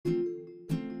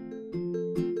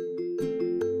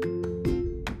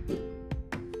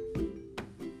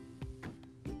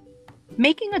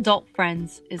Making adult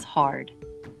friends is hard.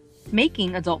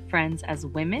 Making adult friends as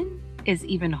women is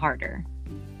even harder.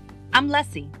 I'm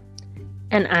Leslie.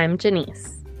 And I'm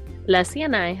Janice. Leslie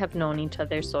and I have known each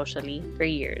other socially for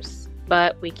years,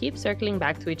 but we keep circling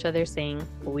back to each other saying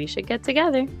we should get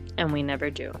together, and we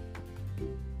never do.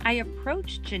 I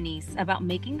approached Janice about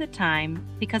making the time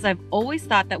because I've always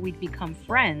thought that we'd become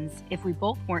friends if we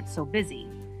both weren't so busy.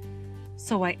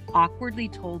 So I awkwardly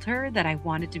told her that I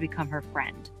wanted to become her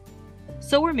friend.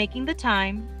 So we're making the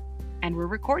time, and we're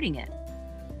recording it.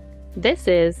 This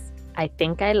is I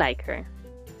Think I Like Her.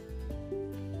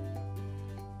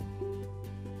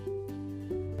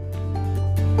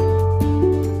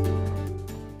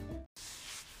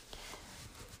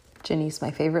 Janice, my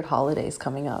favorite holiday is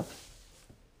coming up.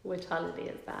 Which holiday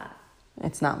is that?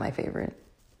 It's not my favorite.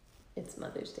 It's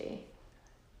Mother's Day.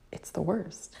 It's the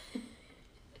worst.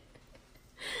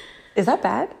 Is that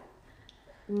bad?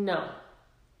 No.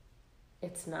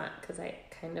 It's not, because I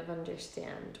kind of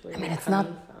understand where you're it's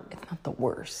coming not. from. It's not the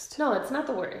worst. No, it's not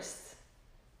the worst.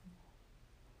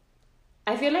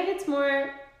 I feel like it's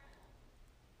more,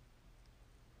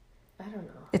 I don't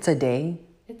know. It's a day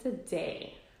It's a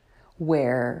day.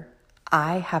 where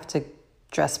I have to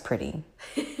dress pretty,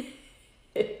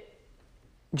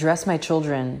 dress my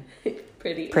children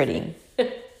pretty,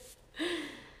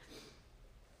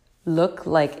 look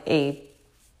like a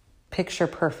picture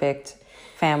perfect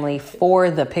family for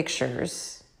the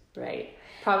pictures. Right.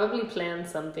 Probably plan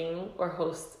something or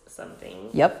host something.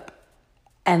 Yep.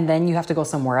 And then you have to go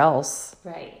somewhere else.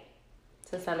 Right.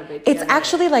 To celebrate It's together.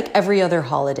 actually like every other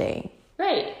holiday,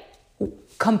 Right.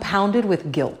 compounded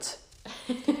with guilt.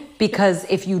 Because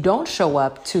if you don't show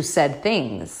up to said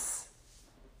things,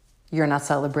 you're not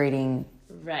celebrating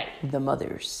Right. the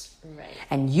mothers. Right.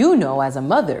 And you know, as a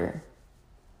mother,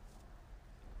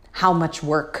 how much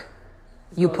work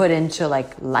you put into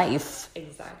like life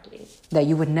Exactly. that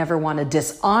you would never want to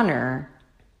dishonor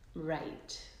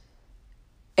Right.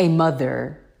 a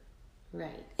mother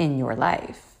Right. in your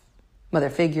life. Mother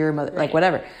figure, mother, like Right.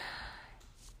 whatever.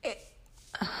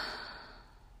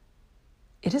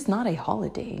 It is not a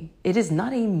holiday. It is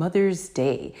not a Mother's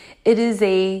Day. It is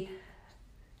a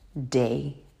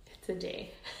day. It's a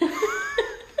day.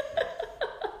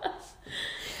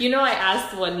 I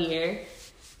asked one year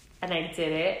and I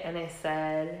did it and I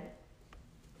said,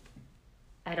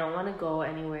 I don't want to go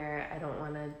anywhere. I don't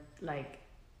want to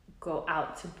go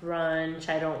out to brunch.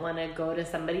 I don't want to go to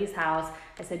somebody's house.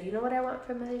 I said, you know what I want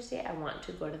for Mother's Day? I want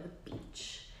to go to the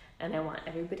beach. And I want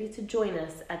everybody to join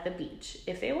us at the beach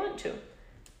if they want to.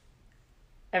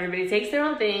 Everybody takes their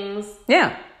own things.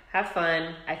 Yeah. Have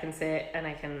fun. I can sit and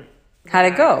I can How'd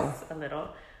it go? relax a little.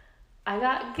 I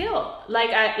got guilt.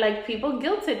 People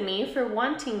guilted me for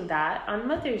wanting that on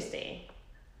Mother's Day.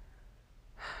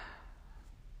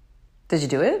 Did you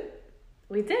do it?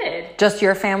 We did. Just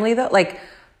your family though?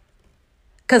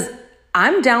 Because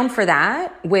I'm down for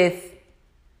that with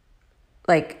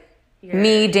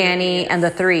me, Danny, and the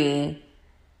three,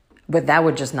 but that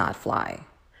would just not fly.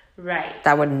 Right.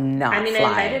 That would not I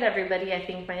fly. invited everybody. I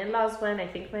think my in-laws went. I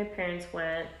think my parents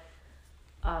went.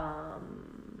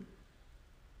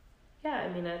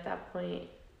 At that point.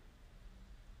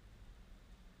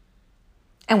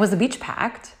 And was the beach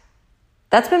packed?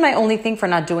 That's been my only thing for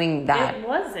not doing that. It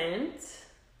wasn't.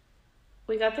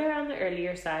 We got there on the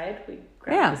earlier side. We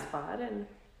grabbed a spot and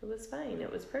it was fine.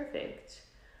 It was perfect.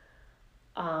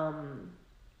 And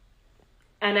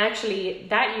actually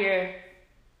that year,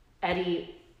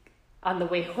 Eddie, on the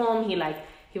way home,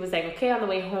 he was like, okay, on the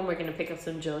way home, we're going to pick up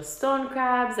some Joe's stone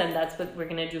crabs and that's what we're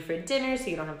going to do for dinner. So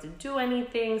you don't have to do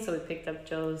anything. So we picked up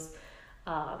Joe's,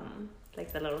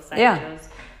 the little side Joe's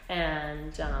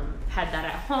and, had that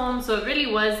at home. So it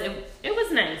really was, it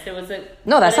was nice. It was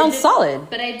No, that sounds solid.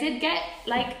 But I did get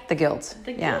the guilt.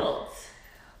 the guilt.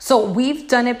 So we've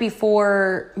done it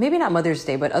before, maybe not Mother's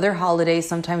Day, but other holidays.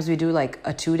 Sometimes we do a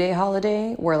 2-day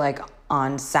holiday where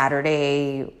on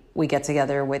Saturday we get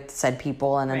together with said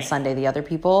people and then Right. Sunday the other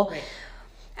people. Right.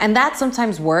 And that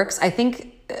sometimes works. I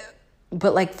think,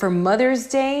 but for Mother's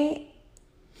Day,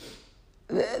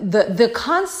 the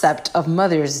concept of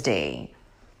Mother's Day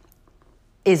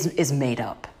is made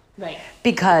up. Right.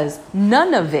 Because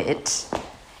none of it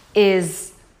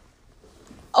is,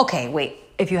 okay, wait,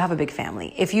 if you have a big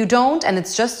family. If you don't, and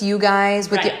it's just you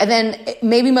guys, Right. and then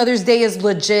maybe Mother's Day is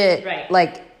legit,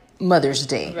 Right. Mother's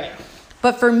Day. Right.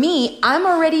 But for me,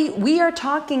 we are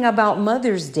talking about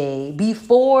Mother's Day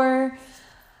before,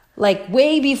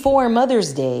 way before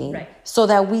Mother's Day, Right. so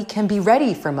that we can be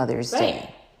ready for Mother's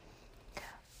Day.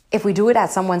 If we do it at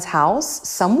someone's house,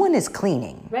 someone is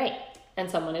cleaning. Right. And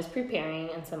someone is preparing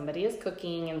and somebody is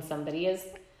cooking and somebody is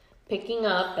picking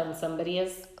up and somebody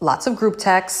is... Lots of group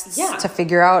texts Yeah. to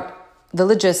figure out the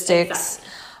logistics.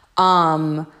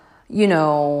 Exactly. You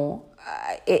know,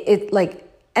 it like,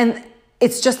 and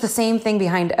it's just the same thing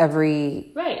behind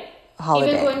every Right.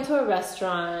 holiday. Even going to a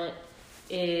restaurant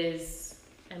is,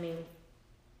 I mean,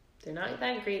 they're not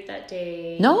that great that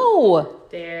day. No.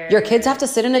 Your kids have to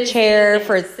sit in a chair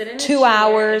for 2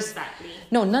 hours. Exactly.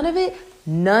 No, none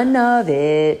of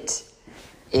it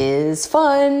is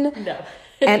fun. No.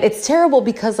 And it's terrible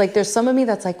because like there's some of me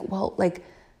that's like, well, like,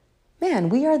 man,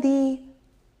 we are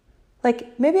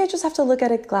like, maybe I just have to look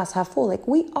at it glass half full. Like,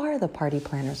 we are the party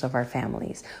planners of our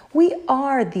families. We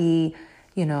are the,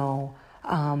 you know,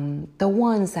 the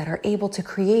ones that are able to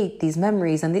create these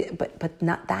memories. But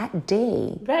not that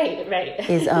day. Right.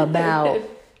 Is about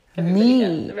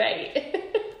me. Right.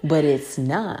 But it's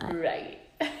not. Right.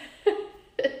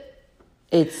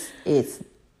 It's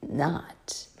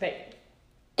not. Right.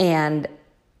 And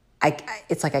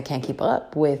it's like I can't keep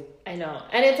up with. I know,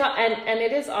 and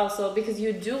it is also because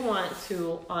you do want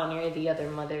to honor the other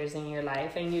mothers in your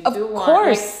life, and you do want,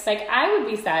 course, like I would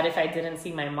be sad if I didn't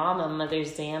see my mom on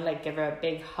Mother's Day and like give her a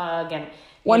big hug and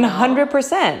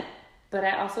 100%. But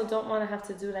I also don't want to have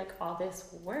to do like all this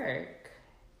work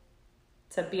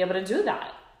to be able to do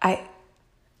that.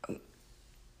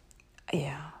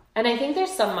 Yeah. And I think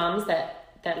there's some moms that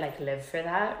like live for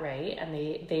that, right? And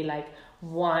they like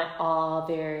want all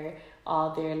their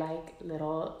like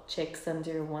little chicks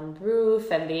under one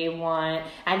roof, and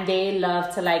they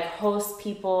love to like host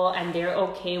people, and they're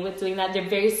okay with doing that. They're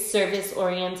very service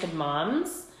oriented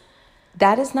moms.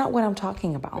 That is not what I'm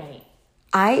talking about.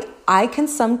 Right. I can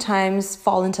sometimes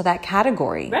fall into that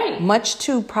category. Right. Much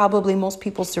to probably most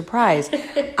people's surprise.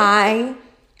 I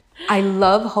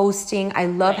love hosting. I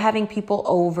love having people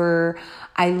over.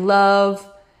 I love,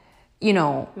 you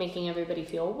know, making everybody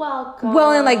feel welcome.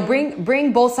 Well, and like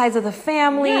bring both sides of the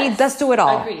family. Yes. Let's do it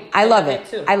all. Agreed. I love it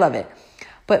too. I love it.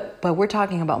 But we're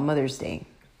talking about Mother's Day.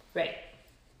 Right.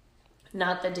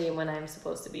 Not the day when I'm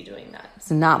supposed to be doing that.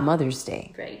 It's not Mother's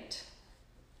Day. Right.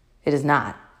 It is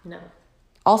not. No.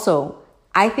 Also,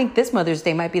 I think this Mother's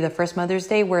Day might be the first Mother's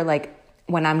Day where like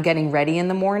when I'm getting ready in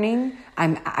the morning,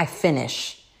 I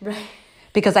finish. Right.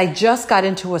 Because I just got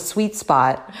into a sweet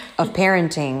spot of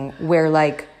parenting where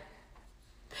like,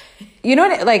 you know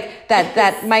what, like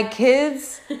that my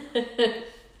kids,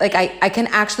 like I can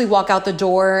actually walk out the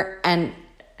door and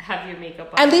have your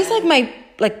makeup on. At least like my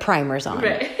like primers on.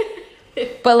 Right.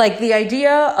 But like the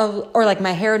idea of, or like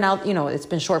my hair now, you know, it's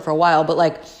been short for a while, but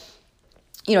like,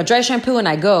 you know, dry shampoo and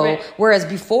I go. Right. Whereas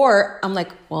before I'm like,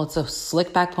 well, it's a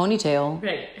slick back ponytail.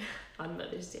 Right. On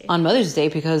Mother's Day. On Mother's Day,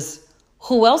 because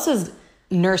who else is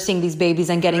nursing these babies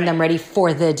and getting them ready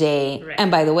for the day? Right.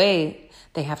 And by the way,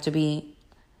 they have to be,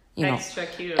 you know,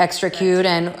 extra cute.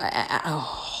 And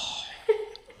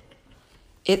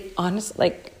it honestly,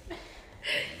 like,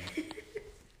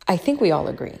 I think we all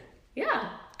agree. Yeah.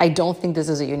 I don't think this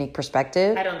is a unique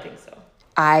perspective. I don't think so.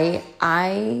 I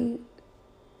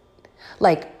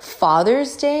like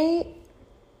Father's Day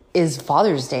is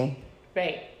Father's Day.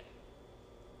 Right.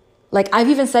 Like I've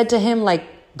even said to him, like,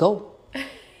 go.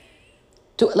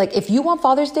 Like if you want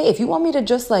Father's Day, if you want me to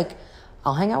just like,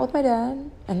 I'll hang out with my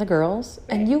dad and the girls,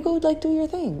 and you go like do your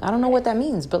thing. I don't know what that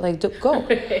means, but like go.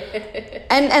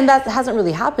 And that hasn't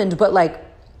really happened, but like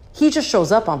he just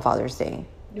shows up on Father's Day.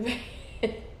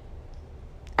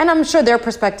 And I'm sure their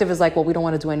perspective is like, well, we don't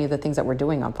want to do any of the things that we're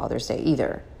doing on Father's Day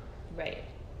either. Right.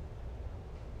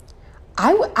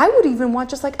 I would even want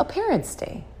just like a Parents'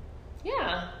 Day.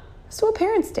 Yeah. Let's do a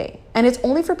Parents' Day. And it's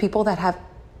only for people that have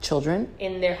children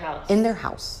in their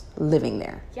house. Living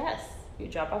there. Yes. You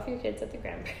drop off your kids at the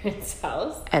grandparents'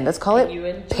 house. And let's call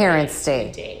it Parents'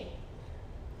 Day.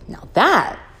 Now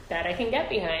that I can get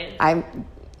behind.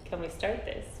 Can we start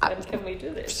this? When can we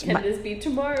do this? Can this be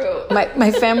tomorrow?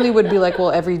 My family would be like,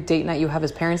 well, every date night you have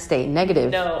is Parents' Day. Negative.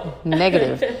 No.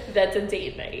 Negative. That's a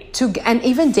date night. And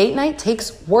even date night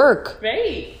takes work.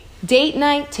 Right. Date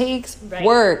night takes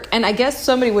work. And I guess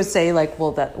somebody would say like,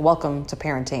 well, that welcome to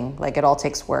parenting. Like it all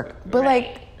takes work. But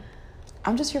like,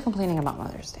 I'm just here complaining about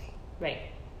Mother's Day. Right.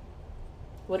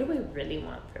 What do we really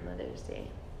want for Mother's Day?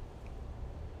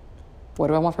 What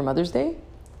do I want for Mother's Day?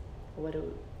 What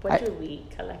do we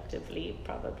collectively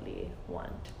probably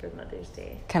want for Mother's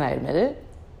Day? Can I admit it?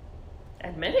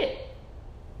 Admit it.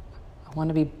 I want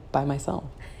to be by myself.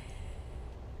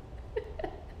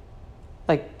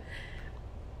 Like,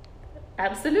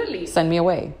 absolutely. Send me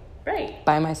away. Right.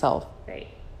 By myself. Right.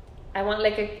 I want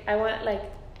like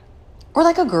or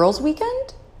like a girls'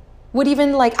 weekend? Would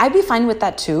even like, I'd be fine with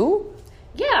that too.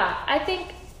 Yeah, I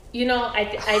think, you know,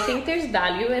 I think there's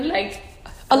value in like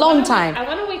Alone time. I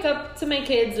want to wake up to my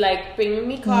kids, like bringing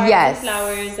me cards Yes. and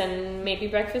flowers, and maybe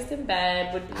breakfast in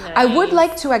bed would be nice. I would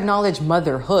like to acknowledge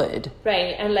motherhood.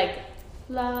 Right, and like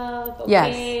love. Yes.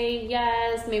 Okay,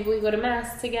 yes. Maybe we go to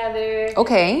mass together,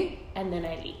 Okay. and then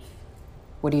I leave.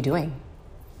 What are you doing?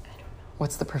 I don't know.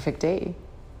 What's the perfect day?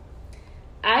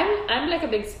 I'm like a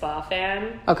big spa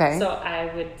fan. Okay. So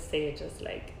I would say just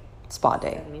like Spa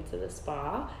day. send me to the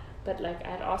spa. But like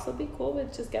I'd also be cool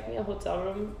with just get me a hotel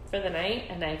room for the night,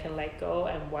 and I can like go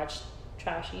and watch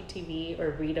trashy TV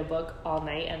or read a book all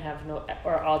night and have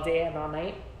or all day and all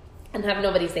night and have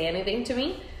nobody say anything to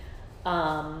me.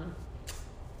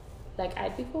 Like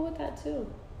I'd be cool with that too.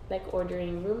 Like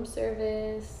ordering room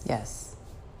service, Yes.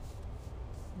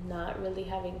 not really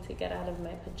having to get out of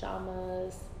my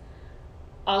pajamas.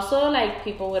 Also, like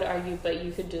people would argue, but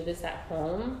you could do this at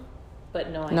home.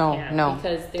 But no, I can't. No.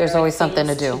 Because There's always something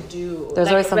to do. There's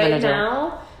like always something right to do.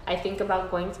 now, I think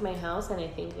about going to my house and I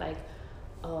think like,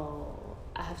 oh,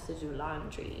 I have to do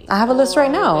laundry. I have a list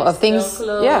right now there's of things-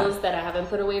 still clothes that I haven't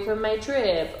put away from my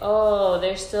trip. Oh,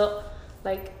 there's still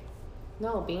like,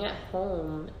 no, being at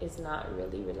home is not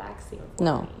really relaxing for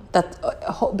No. me. That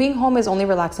being home is only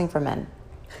relaxing for men.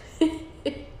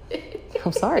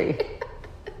 I'm sorry.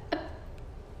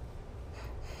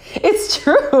 It's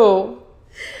true.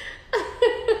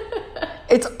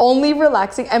 It's only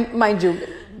relaxing. And mind you,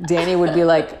 Danny would be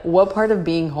like, what part of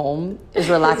being home is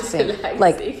relaxing? relaxing.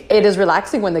 Like, it is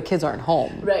relaxing when the kids aren't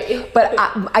home. Right. But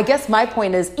I guess my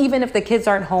point is, even if the kids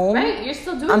aren't home, Right, you're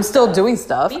still doing I'm still stuff. doing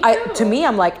stuff. Me To too. me,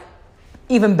 I'm like,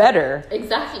 even better.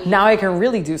 Exactly. Now I can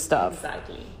really do stuff.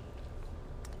 Exactly.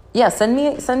 Yeah, send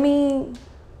me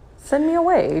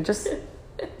away. Just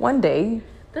one day.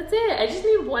 That's it. I just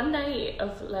need one night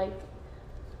of like.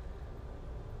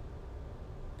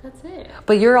 That's it.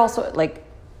 But you're also like,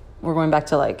 we're going back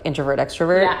to like introvert,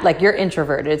 extrovert. Yeah. Like you're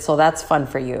introverted, so that's fun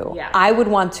for you. Yeah. I would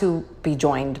want to be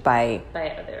joined by,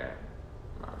 By other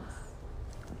moms.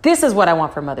 this is what I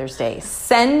want for Mother's Day.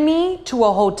 Send me to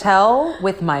a hotel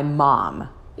with my mom.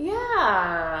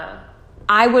 Yeah.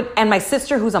 I would, and my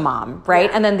sister who's a mom, right?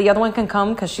 Yeah. And then the other one can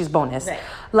come because she's bonus. Right.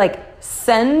 Like,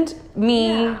 send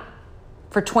me Yeah.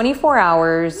 for 24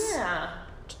 hours. Yeah.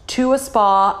 To a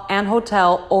spa and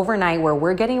hotel overnight where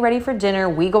we're getting ready for dinner.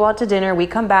 We go out to dinner, we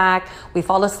come back, we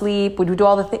fall asleep, we do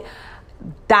all the things.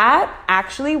 That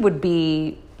actually would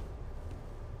be,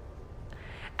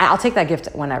 I'll take that gift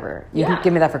whenever. You can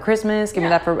give me that for Christmas, give me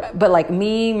that for, but like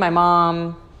me, my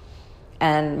mom,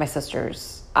 and my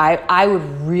sisters, I would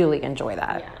really enjoy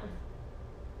that. Yeah.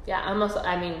 Yeah, I'm also,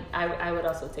 I mean, I would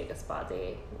also take a spa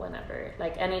day whenever,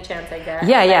 like any chance I get.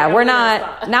 Yeah, yeah. Like, We're I'm gonna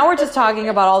not, spa. now we're just talking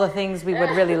about all the things we would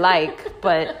really like,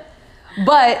 but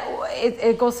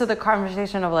it goes to the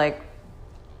conversation of like,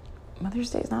 Mother's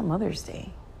Day is not Mother's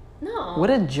Day. No. What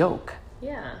a joke.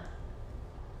 Yeah.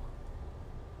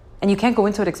 And you can't go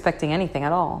into it expecting anything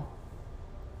at all.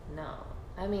 No.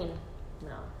 I mean,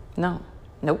 no. No.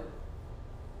 Nope.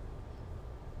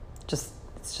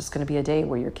 It's just going to be a day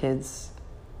where your kids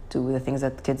do the things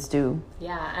that kids do.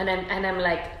 Yeah, and I'm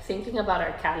like thinking about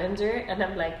our calendar, and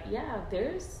I'm like, yeah,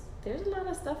 there's a lot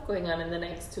of stuff going on in the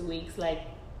next 2 weeks. Like,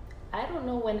 I don't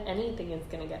know when anything is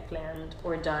gonna get planned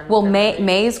or done. Well, for Mother's Day.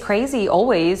 May is crazy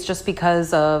always just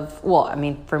because of, well, I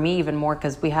mean, for me even more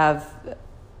because we have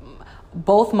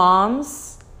both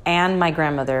moms and my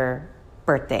grandmother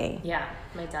birthday. Yeah,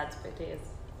 my dad's birthday is.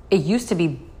 It used to be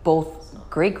both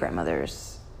great grandmothers.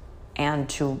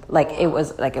 And it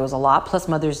was a lot, plus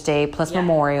Mother's Day, plus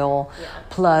Memorial,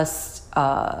 plus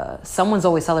someone's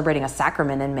always celebrating a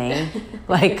sacrament in May.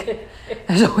 Like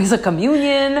there's always a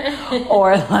communion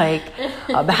or like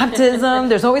a baptism.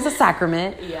 There's always a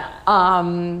sacrament.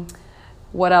 Yeah.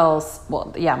 What else?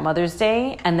 Well, yeah, Mother's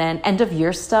Day, and then end of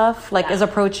year stuff is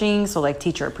approaching. So like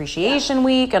Teacher Appreciation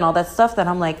Week and all that stuff that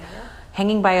I'm like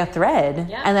hanging by a thread.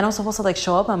 Yeah. And then I'm supposed to like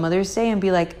show up on Mother's Day and be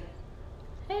like,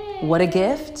 Hey, what a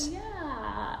gift. Yeah.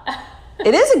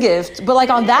 It is a gift, but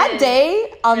like on that is. day,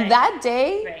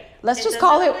 Right. let's It just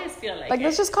call doesn't it always feel like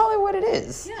let's it. just call it what it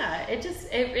is. Yeah,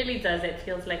 it really does. It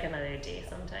feels like another day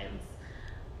sometimes.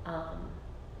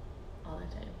 All the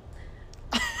time.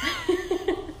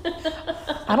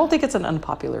 I don't think it's an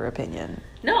unpopular opinion.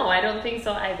 No, I don't think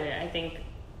so either. I think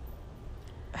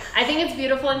it's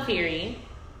beautiful in theory.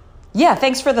 Yeah,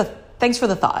 thanks for the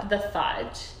thought. The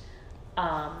thought.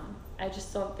 I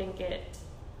just don't think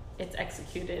it's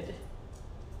executed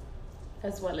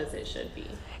as well as it should be.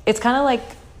 It's kind of like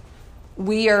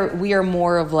we are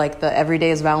more of like the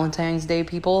everyday is Valentine's Day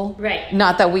people. Right.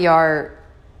 Not that we are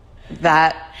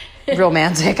that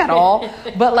romantic at all,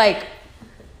 but like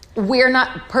we're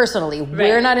not personally,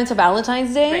 we're Right. not into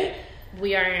Valentine's Day. Right.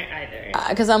 We aren't either.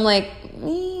 Because I'm like,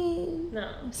 No.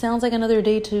 sounds like another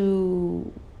day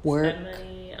to work. Spend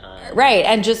money on... Right.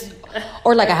 And just,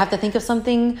 or like I have to think of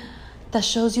something that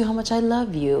shows you how much I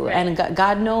love you. Right. And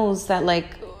God knows that,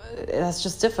 like, that's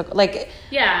just difficult. Like,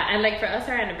 yeah, and like for us,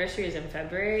 our anniversary is in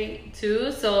February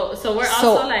too. So we're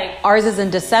also like... ours is in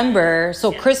December.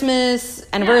 So Yeah. Christmas,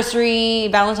 anniversary,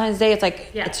 Valentine's Day, it's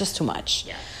like, Yeah. it's just too much.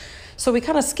 Yeah. So we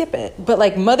kind of skip it. But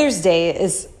like Mother's Day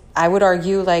is, I would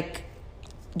argue, like,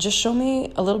 just show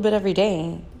me a little bit every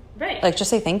day. Right. Like, just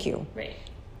say thank you. Right.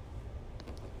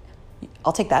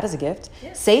 I'll take that as a gift.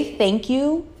 Yeah. Say thank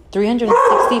you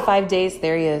 365 days.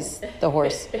 There he is, the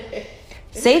horse.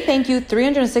 Say thank you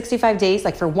 365 days,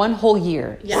 like for one whole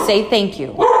year. Yeah. Say thank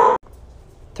you.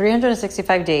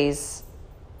 365 days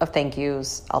of thank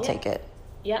yous. I'll Yeah. take it.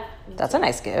 Yeah. me That's too. a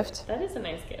nice gift. That is a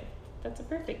nice gift. That's a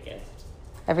perfect gift.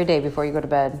 Every day before you go to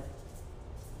bed.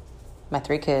 My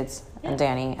 3 kids and Yeah.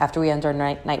 Danny. After we end our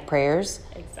night prayers.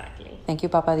 Exactly. Thank you,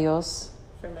 Papa Dios,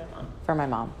 For my mom. for my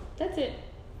mom. That's it.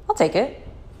 I'll take it.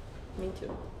 Me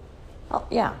too. Oh,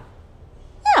 yeah.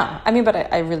 Yeah. I mean, but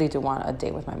I really do want a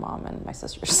day with my mom and my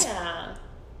sisters. Yeah.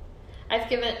 I've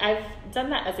done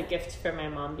that as a gift for my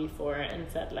mom before and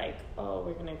said like, oh,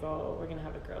 we're gonna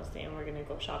have a girls' day and we're gonna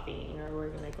go shopping or we're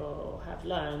gonna go have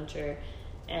lunch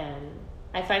and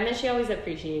I find that she always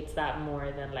appreciates that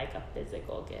more than like a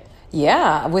physical gift.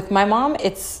 Yeah, with my mom,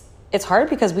 it's hard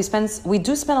because we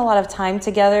do spend a lot of time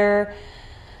together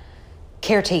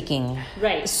caretaking.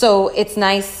 Right. So it's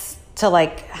nice to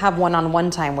like have one-on-one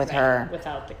time with Right. her.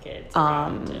 Without the kids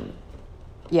around and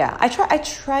Yeah, I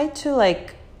try to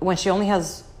like when she only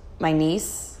has my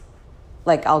niece,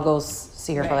 like I'll go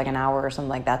see her for Right. like an hour or something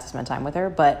like that to spend time with her,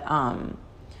 but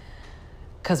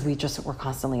because we're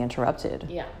constantly interrupted.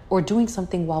 Yeah. Or doing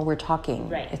something while we're talking.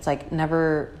 Right. It's like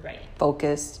never Right.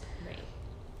 focused. Right.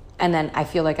 And then I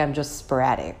feel like I'm just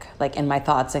sporadic, like in my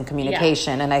thoughts and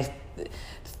communication. And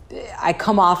I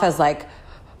come off as like,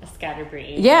 A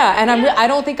scatterbrain. yeah. And I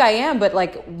don't think I am, but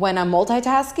like when I'm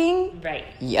multitasking, Right.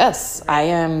 yes, I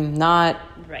am not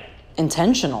Right.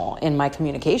 intentional in my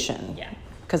communication. Yeah.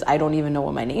 Because I don't even know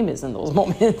what my name is in those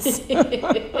moments.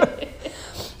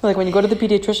 Like when you go to the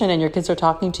pediatrician and your kids are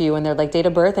talking to you and they're like date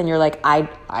of birth and you're like, I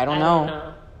don't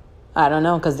know. I don't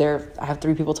know because I have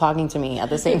 3 people talking to me at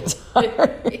the same time.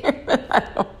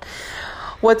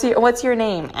 What's your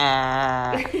name?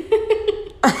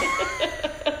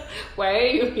 Why are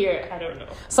you here? I don't know.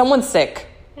 Someone's sick.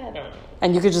 I don't know.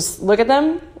 And you could just look at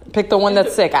them, pick the one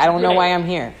that's sick. I don't know Right. why I'm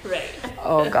here. Right.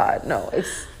 Oh God, no.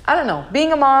 I don't know.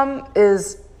 Being a mom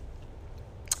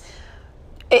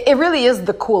it really is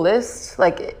the coolest.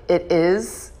 Like it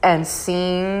is. And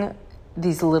seeing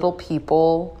these little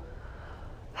people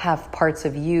have parts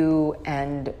of you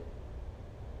and,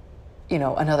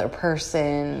 another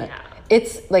person. Yeah.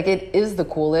 It's like, it is the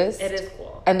coolest. It is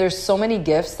cool. And there's so many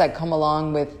gifts that come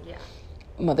along with Yeah.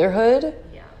 motherhood.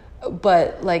 Yeah.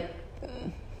 But like,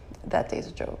 that day's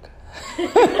a joke.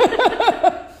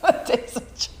 That day's a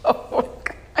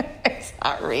joke. It's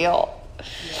not real.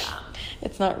 Yeah.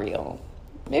 It's not real.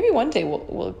 Maybe one day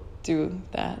we'll do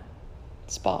that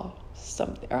spa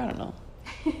something, or I don't know.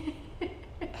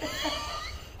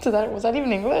 Was that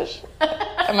even English?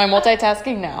 Am I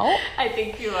multitasking now? I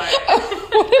think you are.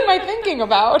 What am I thinking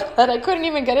about that I couldn't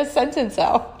even get a sentence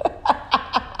out?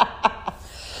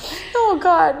 Oh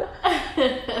God.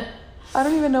 I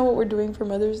don't even know what we're doing for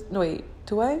Mother's. No, wait,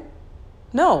 do I?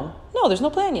 No, there's no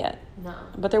plan yet. No.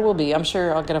 But there will be. I'm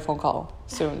sure I'll get a phone call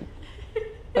soon.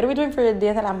 What are we doing for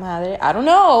Dia de la Madre? I don't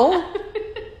know.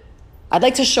 I'd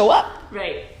like to show up.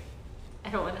 Right. I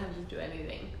don't want him to do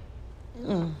anything.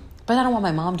 But I don't want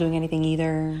my mom doing anything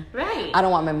either. Right. I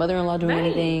don't want my mother-in-law doing Right.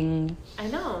 anything. I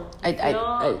know. I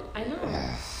know.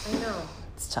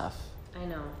 It's tough. I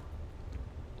know.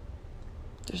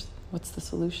 What's the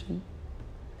solution?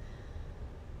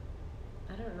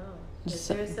 I don't know. Just Is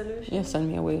there a solution? Yeah, send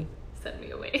me away. Send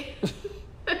me away.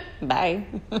 Bye.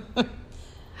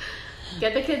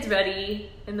 Get the kids ready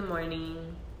in the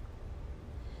morning.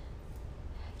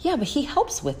 Yeah, but he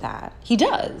helps with that. He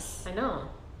does. I know.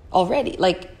 Already.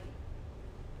 Like,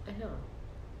 I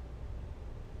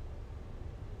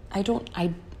know.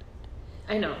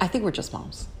 I know. I think we're just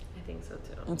moms. I think so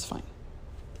too. That's fine.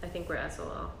 I think we're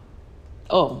SOL.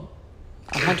 Oh,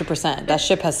 100%. That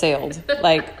ship has sailed.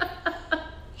 Like,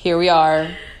 here we are.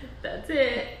 That's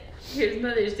it. Here's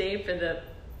Mother's Day for the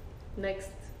next,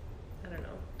 I don't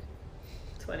know,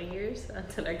 20 years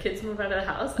until our kids move out of the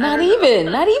house. Not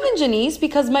even Janice,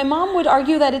 because my mom would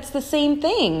argue that it's the same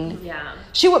thing. Yeah.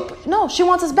 She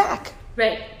wants us back.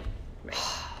 Right.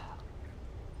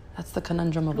 That's the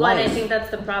conundrum of Well, life. and I think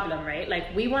that's the problem, right?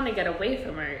 Like, we want to get away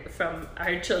from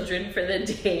our children for the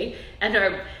day, and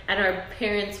our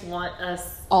parents want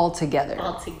us all together.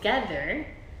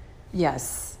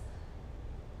 Yes.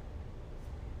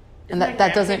 And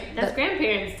that doesn't... That's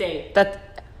Grandparents' Day.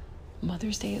 That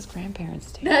Mother's Day is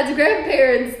Grandparents' Day. That's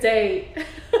Grandparents' Day.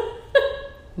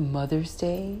 Mother's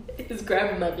Day is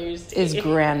Grandmother's Day. Is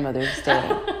Grandmother's Day.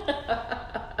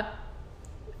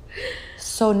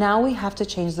 So now we have to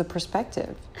change the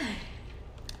perspective.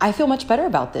 I feel much better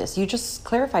about this. You just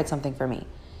clarified something for me.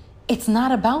 It's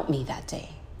not about me that day.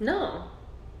 No.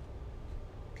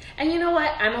 And you know what?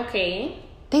 I'm okay.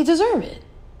 They deserve it.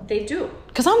 They do.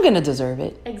 Because I'm going to deserve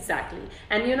it. Exactly.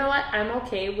 And you know what? I'm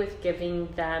okay with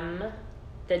giving them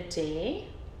the day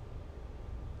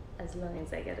as long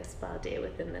as I get a spa day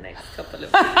within the next couple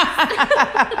of weeks.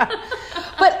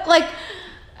 But like,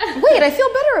 wait, I feel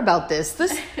better about this.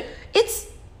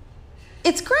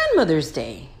 It's Grandmother's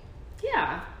Day.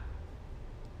 Yeah.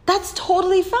 That's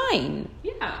totally fine.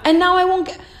 Yeah. And now I won't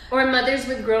get... Or Mothers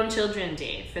with Grown Children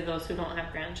Day, for those who don't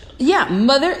have grandchildren.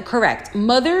 Yeah, correct.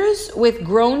 Mothers with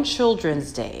Grown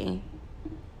Children's Day.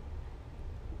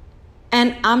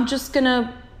 And I'm just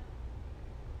gonna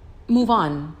move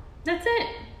on. That's it.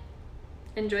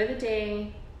 Enjoy the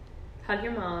day. Hug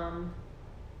your mom.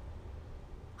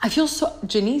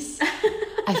 Janice,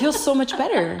 I feel so much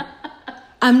better.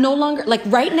 I'm no longer, like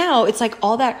right now, it's like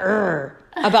all that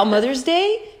about Mother's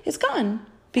Day is gone.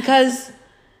 Because...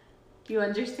 You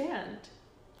understand.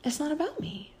 It's not about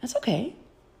me. That's okay.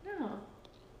 No.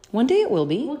 One day it will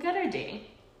be. We'll get our day.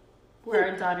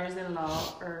 Where our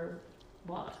daughters-in-law or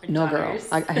what? No, girl.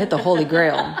 I hit the Holy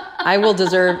Grail. I will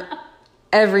deserve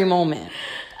every moment.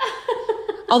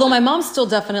 Although my mom still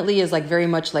definitely is like very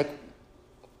much like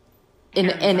in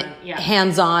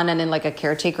hands-on and in like a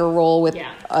caretaker role with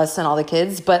us and all the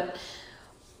kids. But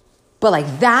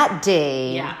like that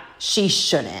day, she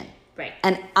shouldn't. Right.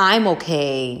 And I'm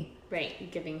okay.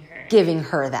 Right, giving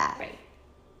her that. Right.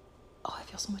 Oh, I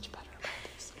feel so much better about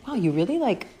this. Wow, you really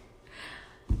like,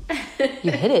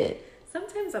 you hit it.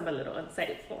 Sometimes I'm a little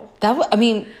insightful.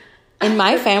 In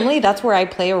my family, that's where I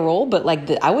play a role, but like,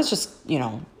 I was just, you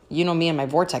know me and my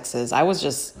vortexes. I was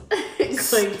just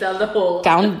going down the hole.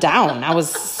 Down. I was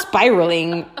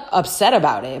spiraling, upset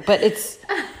about it, but it's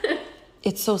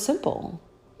so simple.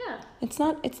 Yeah. It's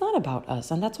not about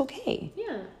us, and that's okay.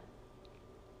 Yeah.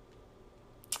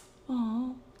 Aw.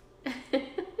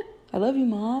 I love you,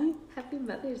 Mom. Happy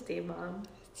Mother's Day, Mom.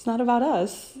 It's not about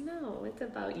us. No, it's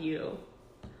about you.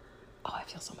 Oh, I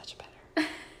feel so much better.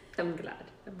 I'm glad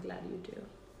you do.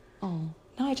 Oh,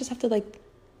 now I just have to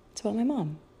it's about my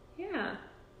mom. Yeah.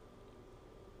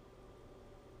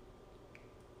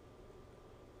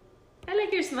 I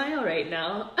like your smile right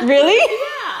now. Really?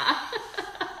 Yeah.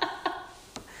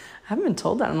 I haven't been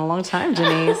told that in a long time,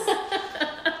 Janice.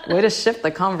 Way to shift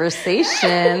the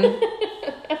conversation.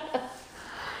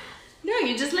 No,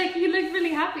 you look really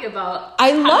happy about.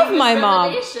 I love my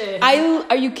mom.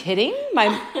 Are you kidding?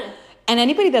 And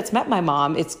anybody that's met my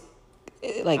mom, it's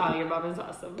like, oh, your mom is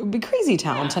awesome. It would be crazy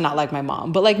town to not like my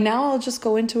mom. But like now I'll just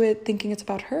go into it thinking it's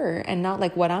about her and not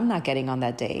like what I'm not getting on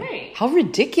that day. Right. How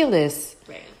ridiculous.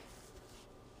 Right.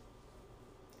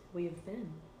 We've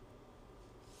been.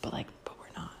 But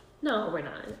we're not. No, we're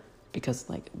not. Because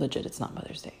legit, it's not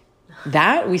Mother's Day.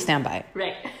 That we stand by.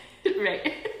 Right.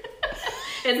 Right.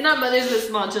 It's not Mothers with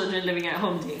Small Children Living at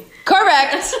Home Day.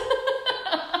 Correct.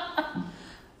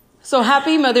 So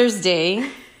happy Mother's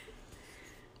Day.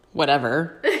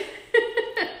 Whatever.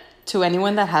 To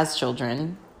anyone that has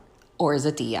children, or is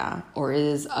a tia, or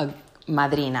is a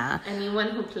madrina.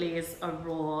 Anyone who plays a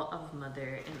role of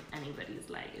mother in anybody's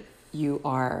life. You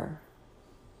are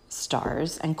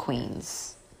stars and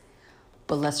queens.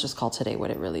 But let's just call today what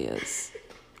it really is.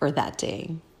 Or that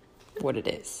day, what it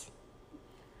is.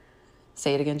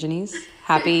 Say it again, Janice.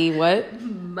 Happy what?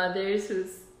 Mothers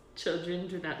whose children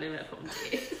do not live at home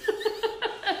day.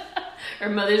 Or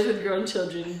mothers with grown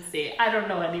children say, I don't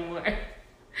know anymore.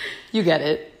 You get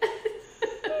it.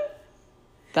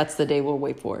 That's the day we'll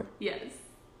wait for. Yes.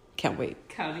 Can't wait.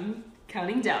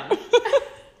 Counting down.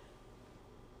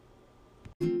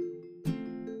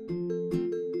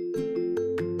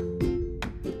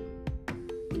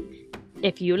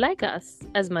 If you like us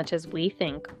as much as we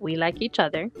think we like each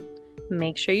other,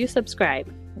 make sure you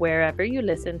subscribe wherever you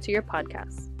listen to your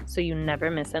podcasts so you never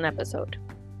miss an episode.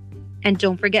 And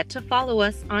don't forget to follow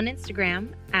us on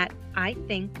Instagram at I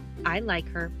Think I Like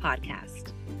Her Podcast.